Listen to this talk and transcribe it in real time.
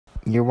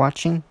You're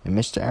watching the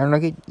Mr.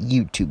 Aeronugget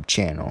YouTube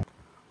channel.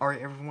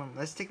 Alright everyone,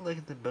 let's take a look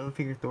at the build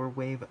figure Thor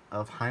wave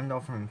of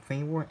Heimdall from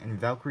Infinity War and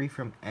Valkyrie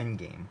from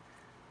Endgame.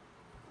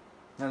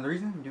 Now the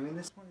reason I'm doing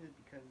this one is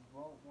because,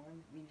 well,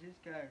 one, we just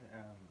got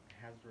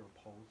Hasbro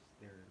Pulse,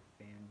 their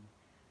Fan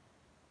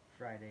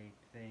Friday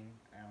thing.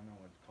 I don't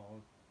know what it's called,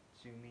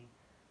 sue me.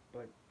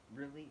 But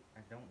really,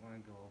 I don't want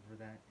to go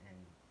over that, and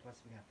plus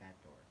we have Fat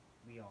Thor.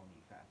 We all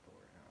need Fat Thor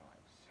in our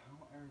lives. So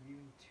I'm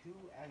reviewing two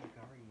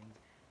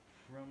Asgardians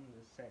from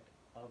the set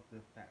of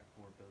the Fat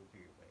Thor build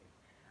figure wave.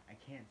 I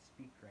can't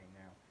speak right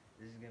now.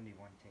 This is going to be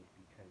one take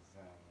because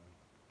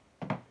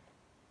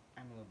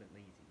I'm a little bit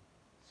lazy.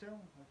 So,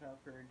 without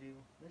further ado,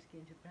 let's get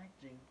into the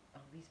packaging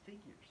of these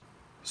figures.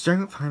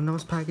 Starting with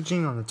Heimdall's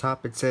packaging, on the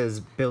top it says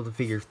Build a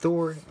Figure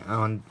Thor.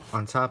 On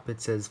top it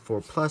says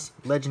 4+,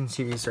 Legend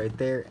Series right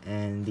there,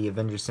 and the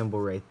Avengers symbol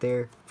right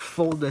there.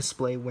 Full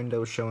display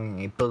window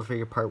showing a Build a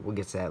Figure part, we'll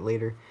get to that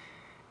later.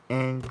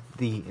 And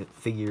the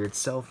figure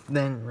itself,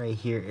 then right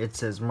here it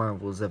says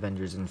Marvel's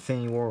Avengers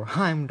Infinity War,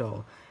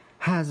 Heimdall,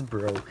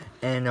 Hasbro,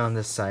 and on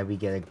this side we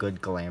get a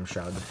good glam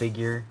shot of the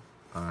figure.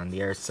 On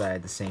the other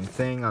side, the same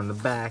thing. On the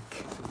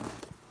back,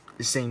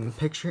 the same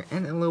picture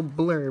and a little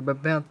blurb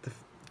about the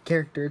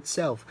character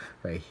itself.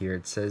 Right here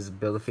it says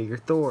Build a Figure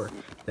Thor.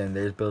 Then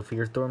there's Build a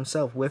Figure Thor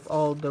himself with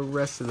all the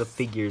rest of the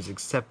figures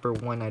except for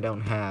one I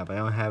don't have. I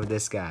don't have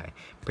this guy.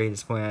 Pretty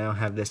disappointed I don't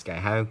have this guy. I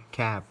have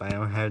Cap. I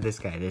don't have this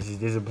guy. This is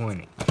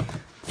disappointing.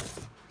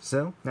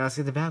 So, now let's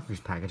get the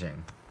Valkyrie's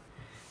packaging.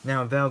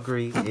 Now,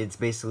 Valkyrie, it's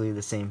basically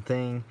the same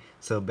thing.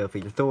 So, Build a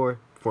Figure Thor,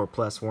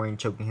 4+, warning,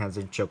 choking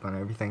hazard, choke on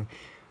everything.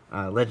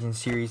 Legend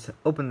Series,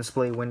 open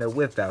display window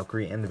with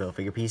Valkyrie and the build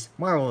figure piece.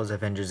 Marvel's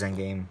Avengers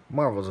Endgame,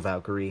 Marvel's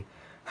Valkyrie,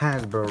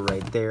 Hasbro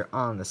right there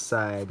on the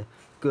side.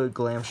 Good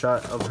glam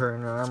shot of her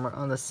in her armor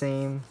on the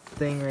same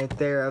thing right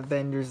there.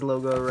 Avengers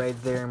logo right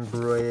there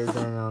embroidered,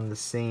 and on the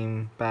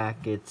same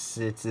back it's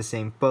the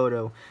same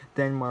photo.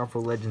 Then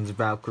Marvel Legends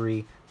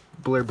Valkyrie.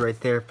 Blurb right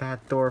there, Fat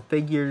Thor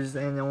figures,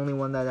 and the only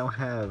one that I don't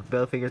have.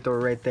 Build figure Thor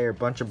right there,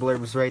 bunch of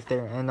blurbs right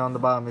there, and on the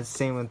bottom it's the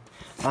same with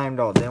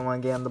Heimdall. Didn't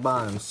want to get on the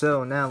bottom.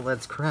 So now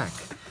let's crack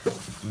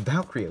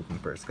Valkyrie open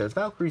first, because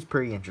Valkyrie's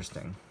pretty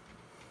interesting.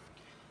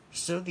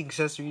 So the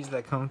accessories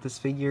that come with this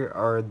figure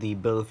are the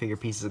build a figure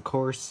pieces, of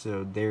course.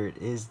 So there it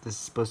is. This is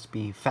supposed to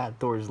be Fat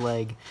Thor's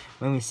leg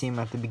when we see him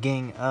at the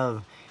beginning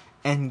of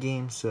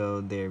Endgame. So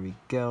there we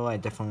go. I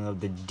definitely love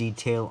the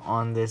detail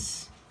on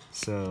this.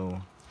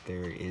 So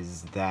there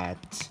is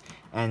that.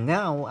 And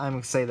now I'm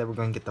excited that we're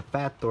going to get the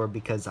Fat Thor,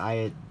 because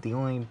the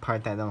only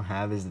part that I don't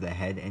have is the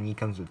head, and he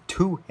comes with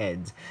 2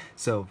 heads.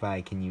 So if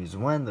I can use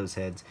one of those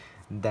heads,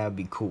 that would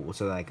be cool,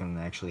 so that I can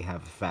actually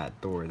have a Fat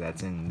Thor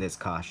that's in this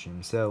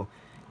costume. So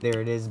there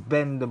it is,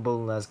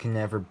 bendable as can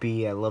never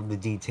be. I love the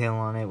detail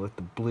on it with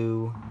the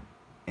blue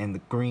and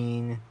the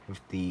green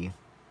with the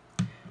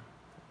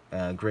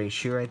gray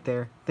shoe right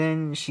there.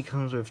 Then she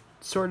comes with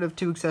sort of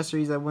 2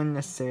 accessories. I wouldn't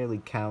necessarily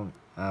count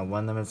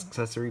one of them as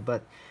accessory,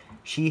 but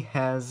she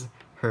has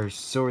her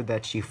sword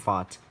that she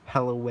fought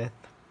Hela with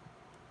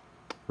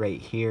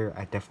right here.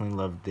 I definitely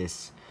love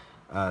this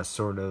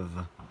sort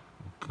of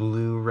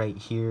blue right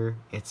here.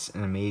 It's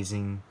an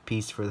amazing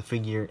piece for the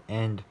figure,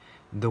 and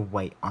the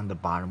white on the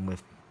bottom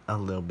with a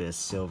little bit of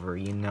silver.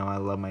 You know I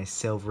love my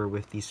silver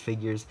with these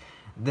figures.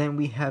 Then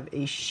we have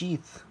a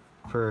sheath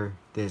for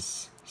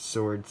this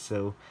sword,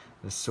 so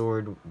the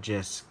sword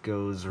just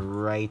goes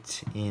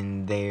right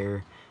in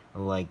there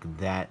like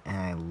that, and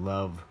I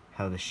love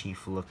how the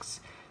sheath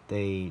looks.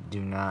 They do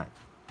not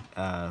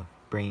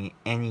bring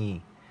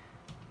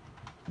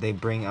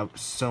up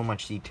so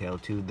much detail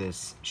to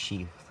this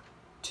sheath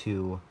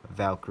to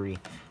Valkyrie.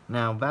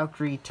 Now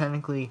Valkyrie,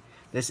 technically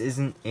this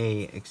isn't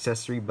a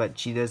accessory, but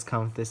she does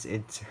come with this.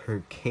 It's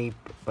her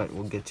cape, but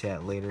we'll get to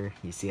that later.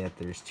 You see that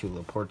there's 2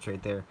 little ports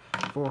right there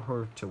for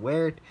her to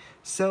wear it.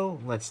 So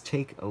let's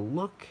take a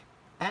look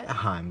at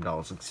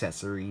Heimdall's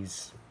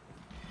accessories.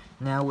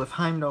 Now with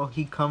Heimdall,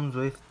 he comes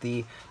with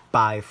the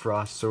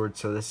Bifrost sword,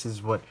 so this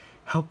is what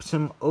helps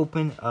him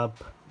open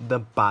up the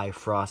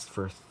Bifrost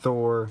for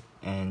Thor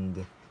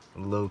and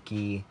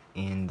Loki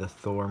in the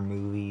Thor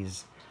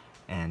movies.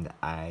 And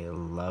I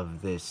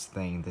love this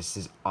thing. This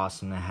is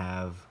awesome to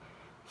have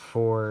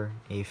for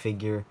a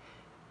figure.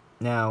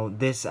 Now,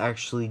 this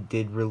actually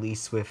did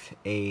release with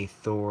a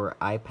Thor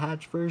eye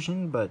patch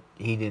version, but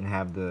he didn't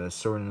have the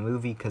sword in the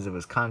movie because it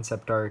was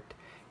concept art.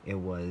 It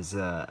was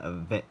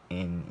in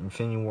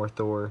Infinity War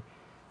Thor.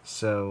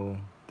 So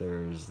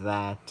there's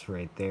that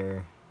right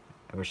there.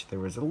 I wish there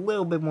was a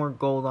little bit more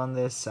gold on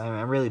this.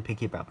 I'm really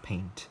picky about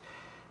paint.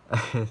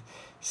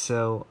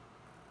 So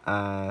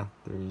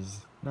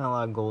there's not a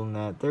lot of gold in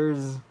that.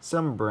 There's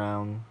some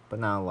brown, but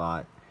not a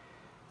lot.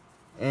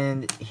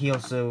 And he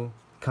also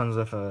comes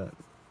with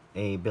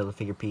a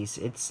Build-A-Figure piece.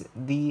 It's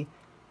the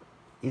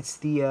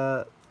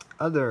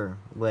other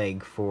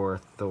leg for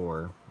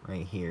Thor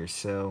right here.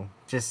 So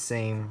just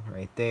same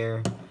right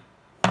there.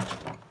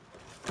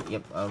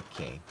 Yep,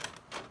 okay.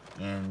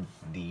 And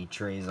the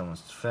trays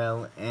almost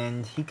fell.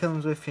 And he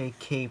comes with a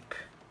cape.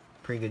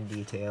 Pretty good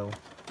detail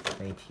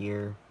right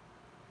here.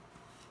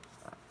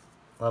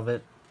 Love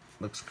it.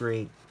 Looks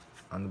great.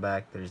 On the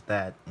back, there's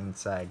that.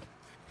 Inside,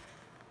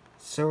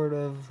 sort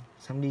of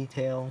some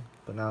detail,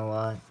 but not a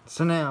lot.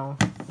 So now,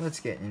 let's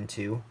get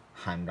into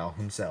Heimdall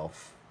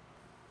himself.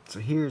 So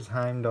here's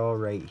Heimdall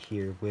right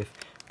here with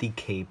the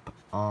cape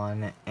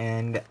on,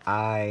 and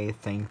I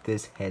think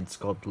this head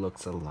sculpt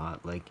looks a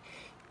lot like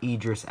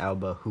Idris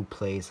Elba, who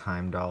plays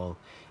Heimdall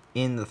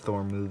in the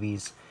Thor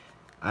movies.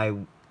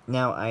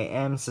 Now I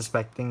am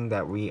suspecting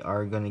that we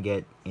are going to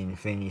get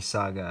Infinity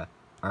Saga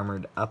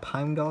armored up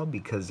Heimdall,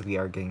 because we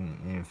are getting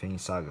an Infinity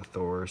Saga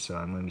Thor, so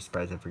I'm going to be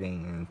surprised if we're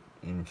getting an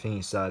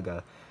Infinity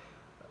Saga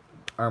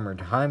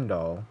armored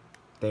Heimdall.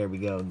 There we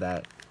go,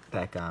 that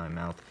got my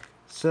mouth.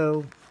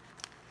 So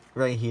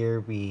right here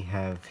we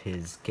have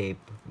his cape,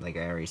 like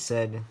I already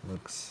said.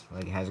 Looks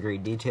like it has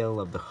great detail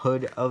of the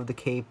hood of the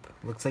cape.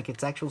 Looks like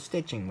it's actual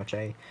stitching, which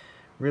I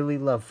really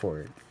love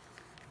for it.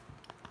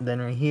 Then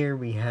right here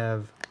we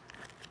have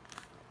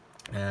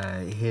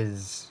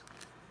his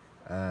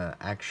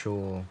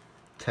actual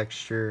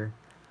texture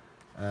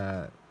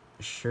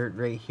shirt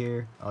right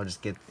here. I'll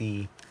just get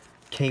the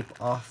cape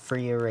off for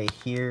you right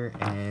here,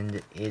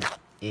 and it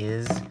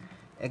is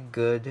a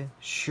good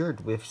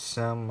shirt with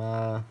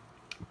some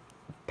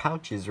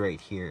pouches right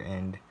here,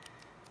 and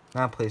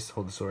not a place to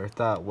hold the sword. I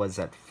thought it was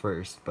at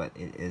first, but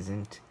it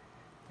isn't.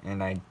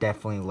 And I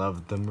definitely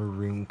love the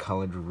maroon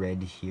colored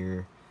red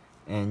here,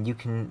 and you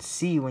can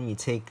see when you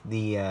take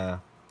the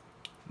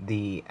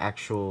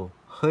actual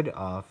hood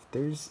off,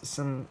 there's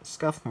some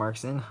scuff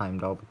marks in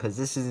Heimdall, because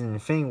this is an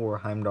Infinity War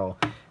Heimdall,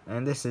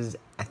 and this is,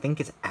 I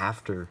think it's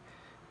after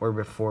or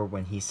before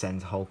when he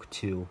sends Hulk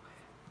to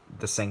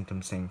the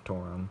Sanctum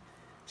Sanctorum.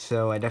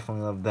 So I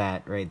definitely love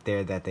that right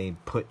there, that they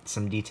put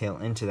some detail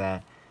into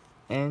that.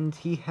 And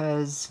he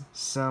has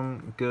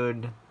some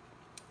good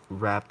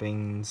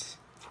wrappings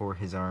for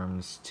his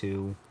arms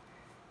too.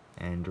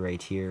 And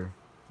right here,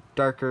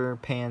 darker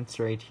pants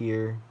right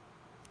here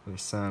with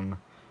some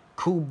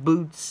cool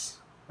boots,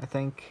 I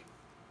think.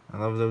 I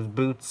love those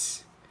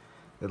boots.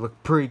 They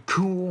look pretty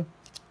cool.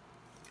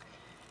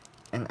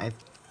 And I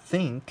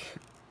think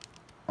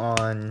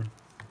on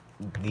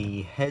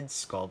the head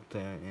sculpt,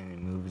 and it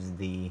moves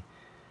the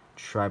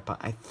tripod,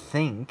 I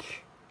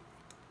think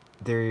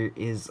there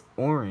is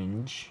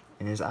orange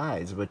in his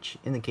eyes, which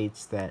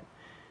indicates that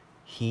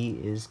he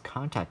is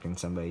contacting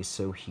somebody.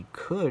 So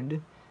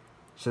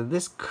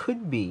this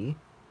could be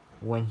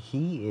when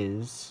he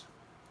is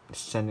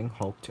sending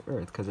Hulk to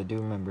Earth, because I do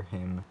remember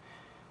him,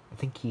 I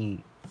think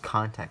he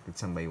contacted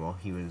somebody while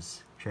he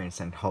was trying to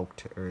send Hulk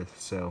to Earth.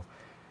 So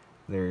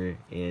there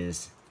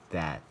is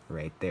that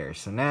right there.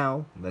 So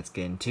now let's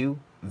get into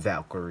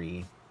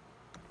Valkyrie.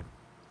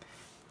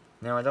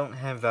 Now I don't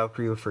have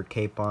Valkyrie with her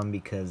cape on,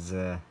 because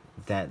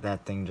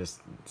that thing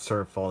just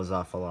sort of falls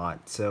off a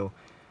lot. So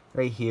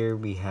right here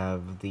we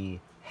have the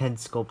head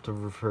sculpt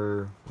of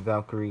her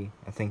Valkyrie.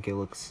 I think it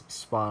looks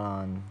spot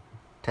on.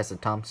 Tessa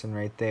Thompson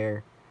right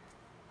there.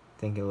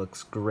 I think it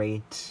looks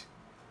great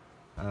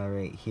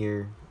right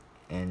here,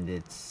 and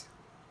it's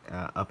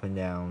up and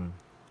down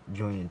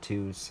jointed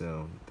too,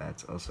 so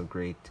that's also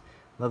great.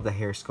 Love the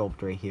hair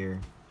sculpt right here,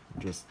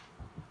 just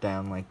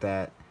down like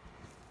that.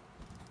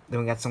 Then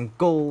we got some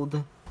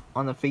gold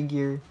on the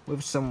figure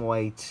with some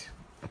white.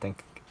 I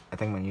think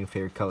my new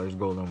favorite color is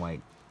gold and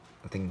white.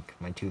 I think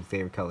my two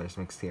favorite colors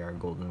mixed here are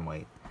gold and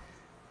white.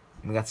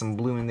 And we got some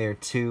blue in there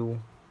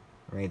too,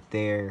 right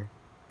there,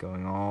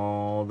 going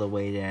all the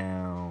way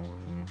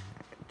down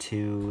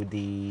to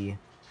the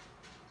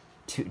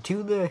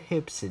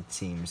hips, it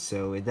seems.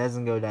 So it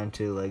doesn't go down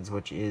to the legs,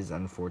 which is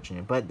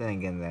unfortunate, but then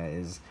again, that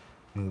is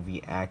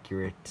movie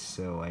accurate.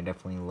 So I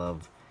definitely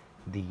love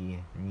the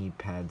knee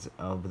pads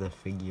of the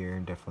figure.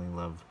 Definitely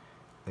love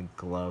the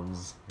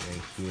gloves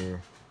right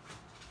here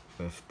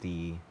with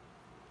the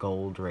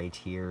gold right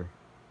here,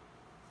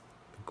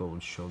 the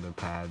gold shoulder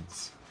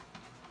pads,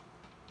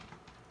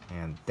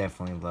 and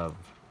definitely love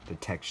the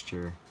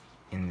texture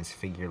in this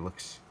figure.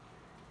 Looks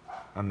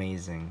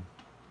amazing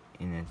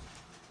in it.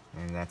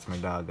 And that's my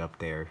dog up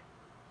there.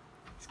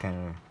 It's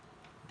kind of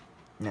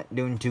not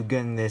doing too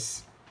good in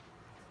this.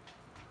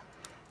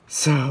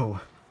 So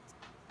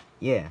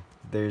yeah,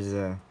 there's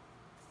a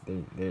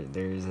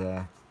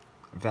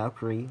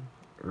Valkyrie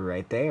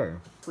right there.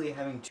 Honestly,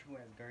 having two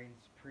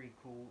Asgardians is pretty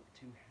cool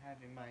to have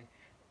in my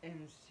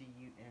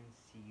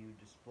MCU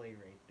display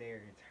right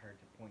there. It's hard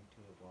to point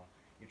to it while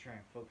you're trying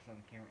to focus on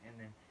the camera and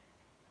then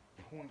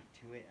point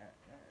to it.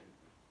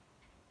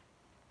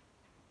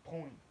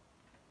 Point.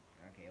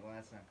 Okay, well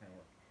that's not gonna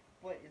work.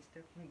 But it's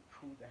definitely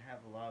cool to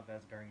have a lot of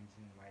Asgardians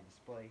in my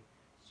display.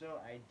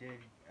 So I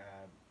did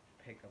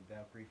pick up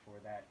Valkyrie for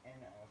that, and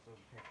I also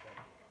picked up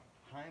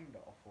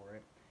Heimdall for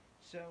it.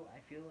 So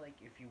I feel like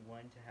if you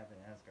wanted to have an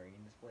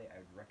Asgardian display, I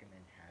would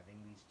recommend having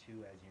these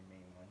two as your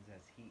main ones,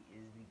 as he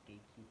is the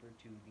gatekeeper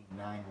to the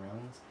 9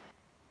 realms.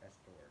 That's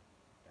Thor.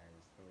 That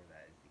is Thor,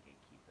 that is the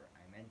gatekeeper.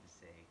 I meant to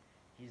say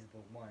he's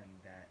the one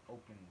that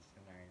opens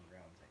the 9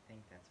 realms. I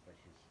think that's what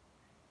his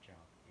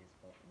job is,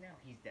 but now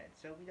he's dead,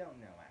 so we don't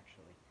know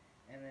actually.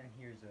 And then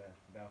here's a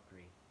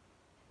Valkyrie.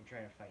 We're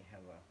trying to fight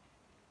Hela.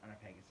 on a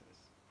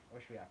Pegasus. I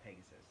wish we got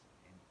Pegasus.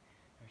 And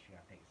I wish we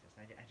got Pegasus.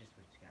 I just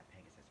wish we got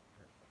Pegasus.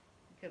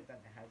 We could have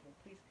done the Hasbro,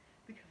 please.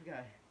 We could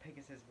have got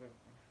Pegasus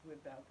with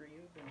Valkyrie.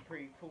 It would have been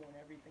pretty cool and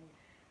everything.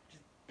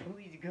 Just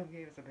please go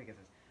give us a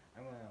Pegasus.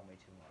 I went on way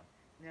too long.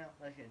 Now,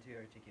 let's get into the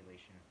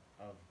articulation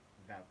of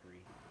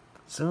Valkyrie.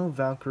 So,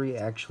 Valkyrie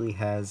actually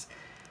has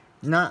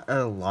not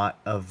a lot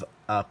of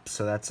up,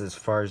 so that's as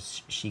far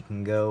as she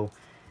can go.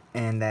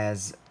 And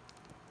as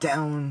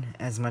down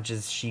as much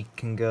as she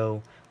can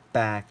go,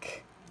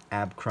 back,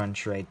 ab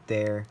crunch right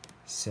there.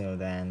 So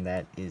then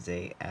that is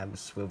a ab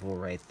swivel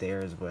right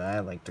there is what I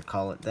like to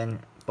call it. Then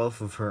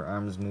both of her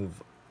arms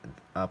move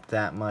up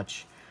that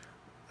much.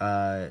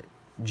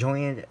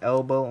 Jointed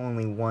elbow,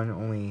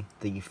 only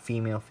the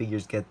female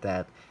figures get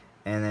that.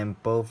 And then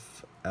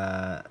both,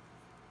 and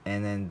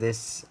then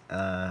this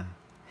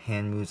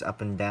hand moves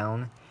up and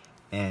down,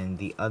 and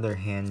the other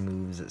hand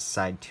moves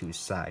side to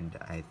side,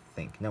 I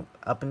think. Nope,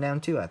 up and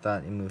down too. I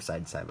thought it moved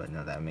side to side, but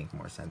no, that would make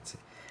more sense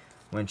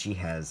when she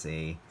has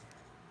a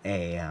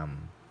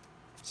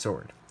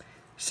sword.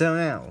 So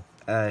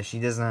now, she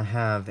does not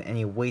have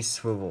any waist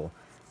swivel.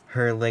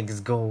 Her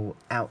legs go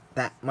out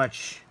that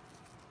much,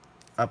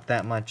 up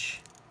that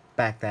much,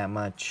 back that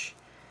much.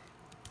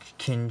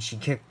 Can she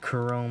kick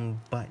her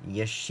own butt?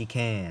 Yes, she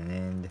can.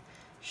 And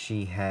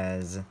she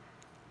has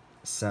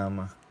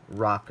some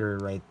rocker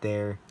right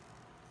there.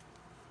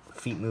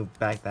 Feet move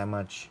back that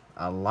much.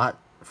 A lot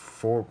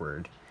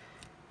forward.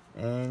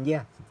 And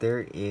yeah,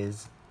 there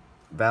is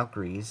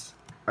Valkyrie's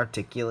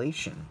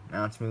articulation.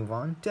 Now let's move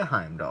on to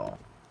Heimdall.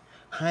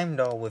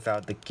 Heimdall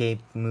without the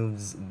cape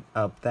moves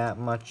up that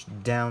much,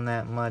 down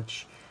that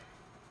much,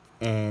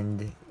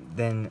 and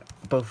then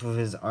both of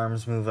his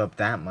arms move up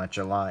that much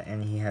a lot,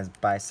 and he has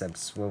bicep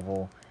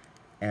swivel.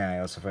 And I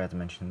also forgot to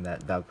mention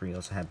that Valkyrie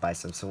also had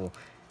bicep swivel.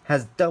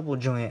 Has double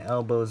joint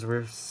elbows,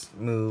 wrists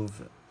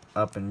move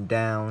up and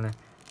down,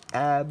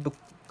 ab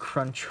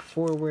crunch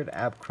forward,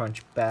 ab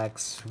crunch back,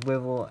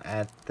 swivel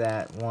at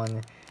that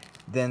one.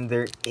 Then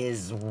there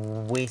is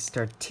waist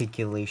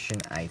articulation,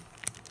 I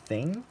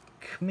think,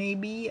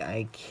 maybe?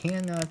 I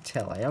cannot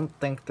tell. I don't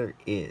think there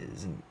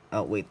is.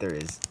 Oh, wait, there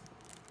is.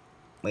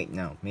 Wait,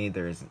 no, maybe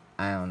there isn't.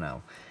 I don't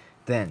know.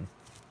 Then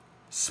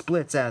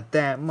splits out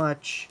that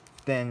much,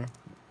 then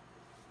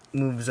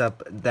moves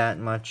up that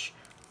much,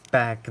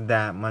 back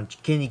that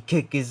much. Can he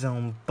kick his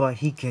own butt?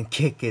 He can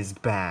kick his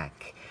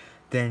back.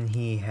 Then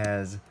he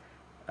has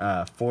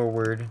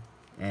forward,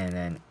 and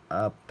then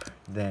up,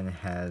 then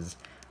has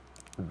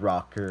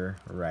rocker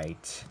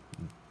right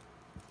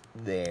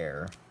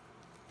there.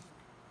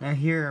 Now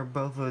here are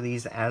both of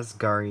these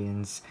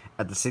Asgardians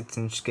at the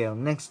 6-inch scale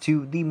next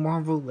to the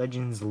Marvel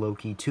Legends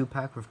Loki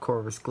 2-pack with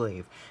Corvus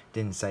Glaive.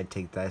 Didn't decide to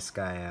take this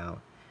guy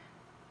out,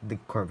 the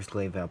Corvus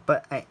Glaive out,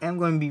 but I am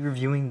going to be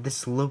reviewing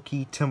this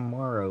Loki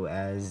tomorrow,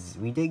 as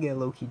we did get a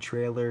Loki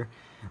trailer,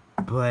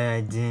 but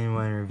I didn't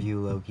want to review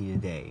Loki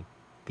today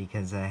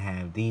because I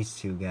have these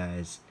two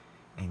guys,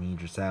 and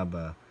Idris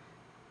Elba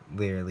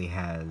literally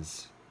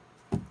has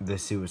the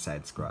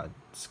Suicide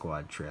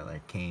Squad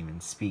trailer came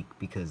and speak,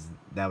 because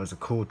that was a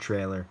cool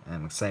trailer and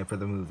I'm excited for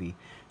the movie.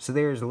 So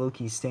there's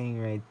Loki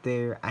staying right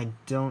there. I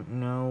don't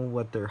know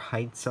what their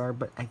heights are,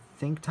 but I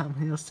think Tom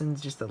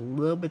Hiddleston's just a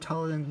little bit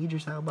taller than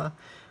Idris Elba,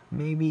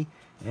 maybe.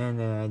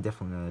 And I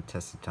definitely know that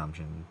Tessa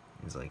Thompson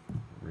is like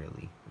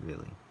really,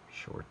 really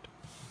short.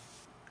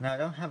 Now I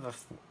don't have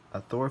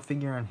a Thor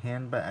figure on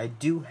hand, but I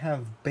do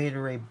have Beta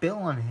Ray Bill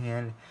on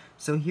hand.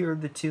 So here are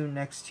the two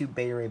next to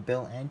Beta Ray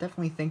Bill, and I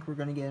definitely think we're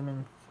going to get him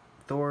in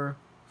Thor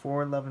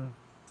 4 Love and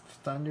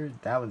Thunder.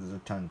 That was a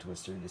tongue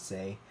twister to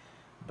say.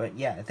 But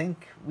yeah, I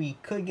think we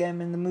could get him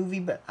in the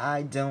movie, but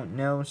I don't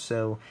know.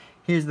 So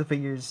here's the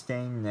figures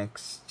staying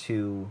next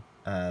to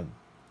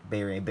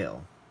Beta Ray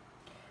Bill.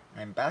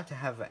 I'm about to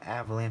have an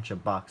avalanche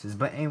of boxes,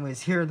 but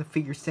anyways, here are the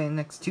figures standing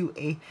next to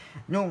a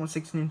normal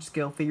 6-inch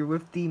scale figure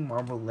with the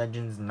Marvel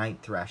Legends Night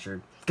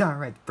Thrasher. Got it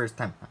right the first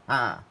time.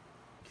 Ah.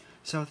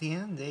 So at the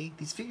end of the day,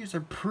 these figures are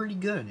pretty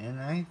good,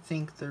 and I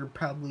think they're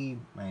probably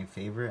my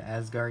favorite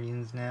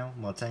Asgardians now.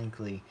 Well,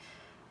 technically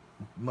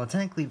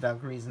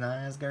Valkyrie's not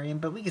an Asgardian,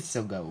 but we could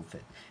still go with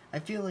it. I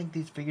feel like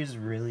these figures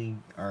really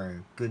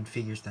are good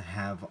figures to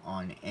have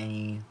on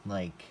any,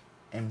 like,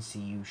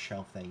 MCU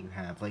shelf that you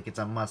have. Like, it's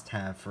a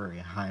must-have for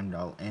a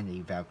Heimdall and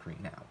a Valkyrie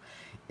now.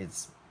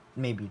 It's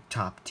maybe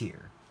top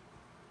tier.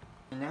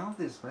 And now with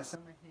this rest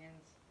on my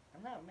hands,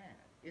 I'm not mad.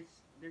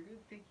 They're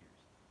good figures.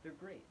 They're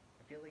great.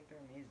 I feel like they're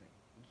amazing.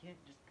 You can't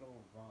just go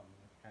wrong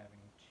with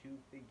having two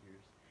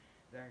figures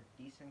that are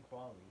decent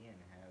quality and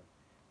have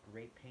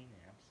great paint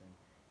apps and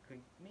could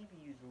maybe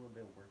use a little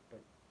bit of work,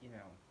 but, you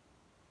know,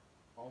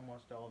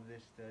 almost all of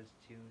this does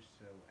too,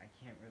 so I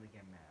can't really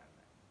get mad at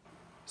that.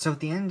 So at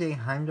the end of the day,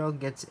 Heimdall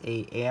gets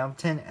a 8 out of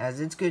 10,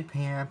 as it's good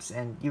paint apps,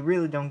 and you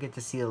really don't get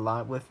to see a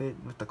lot with it,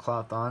 with the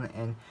cloth on,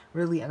 and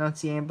really I don't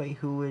see anybody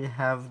who would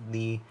have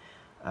the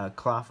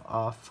cloth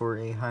off for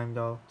a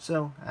Heimdall,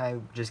 so I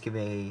just give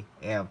it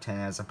a 8 out of 10,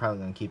 as I'm probably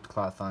going to keep the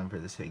cloth on for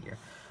this figure.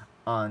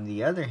 On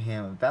the other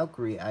hand, with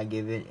Valkyrie, I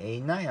give it a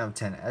 9 out of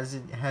 10, as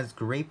it has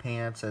great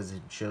paint-ups, as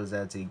it shows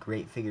that it's a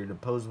great figure to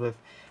pose with,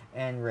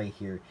 and right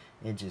here,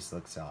 it just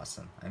looks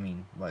awesome. I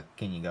mean, what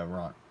can you go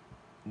wrong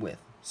with?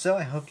 So,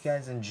 I hope you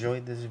guys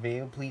enjoyed this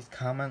video. Please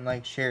comment,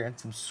 like, share, and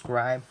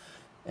subscribe.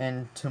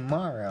 And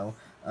tomorrow,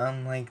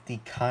 unlike the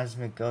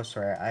Cosmic Ghost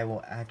Rider, I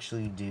will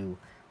actually do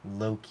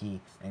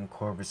Loki and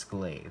Corvus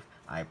Glaive.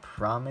 I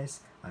promise,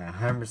 I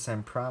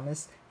 100%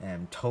 promise, and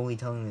I'm totally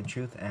telling the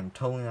truth, and I'm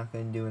totally not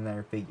going to do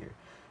another figure.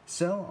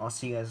 So, I'll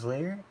see you guys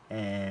later,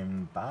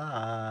 and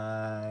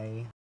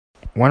bye.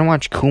 Want to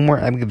watch cool more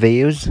epic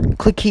videos?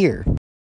 Click here.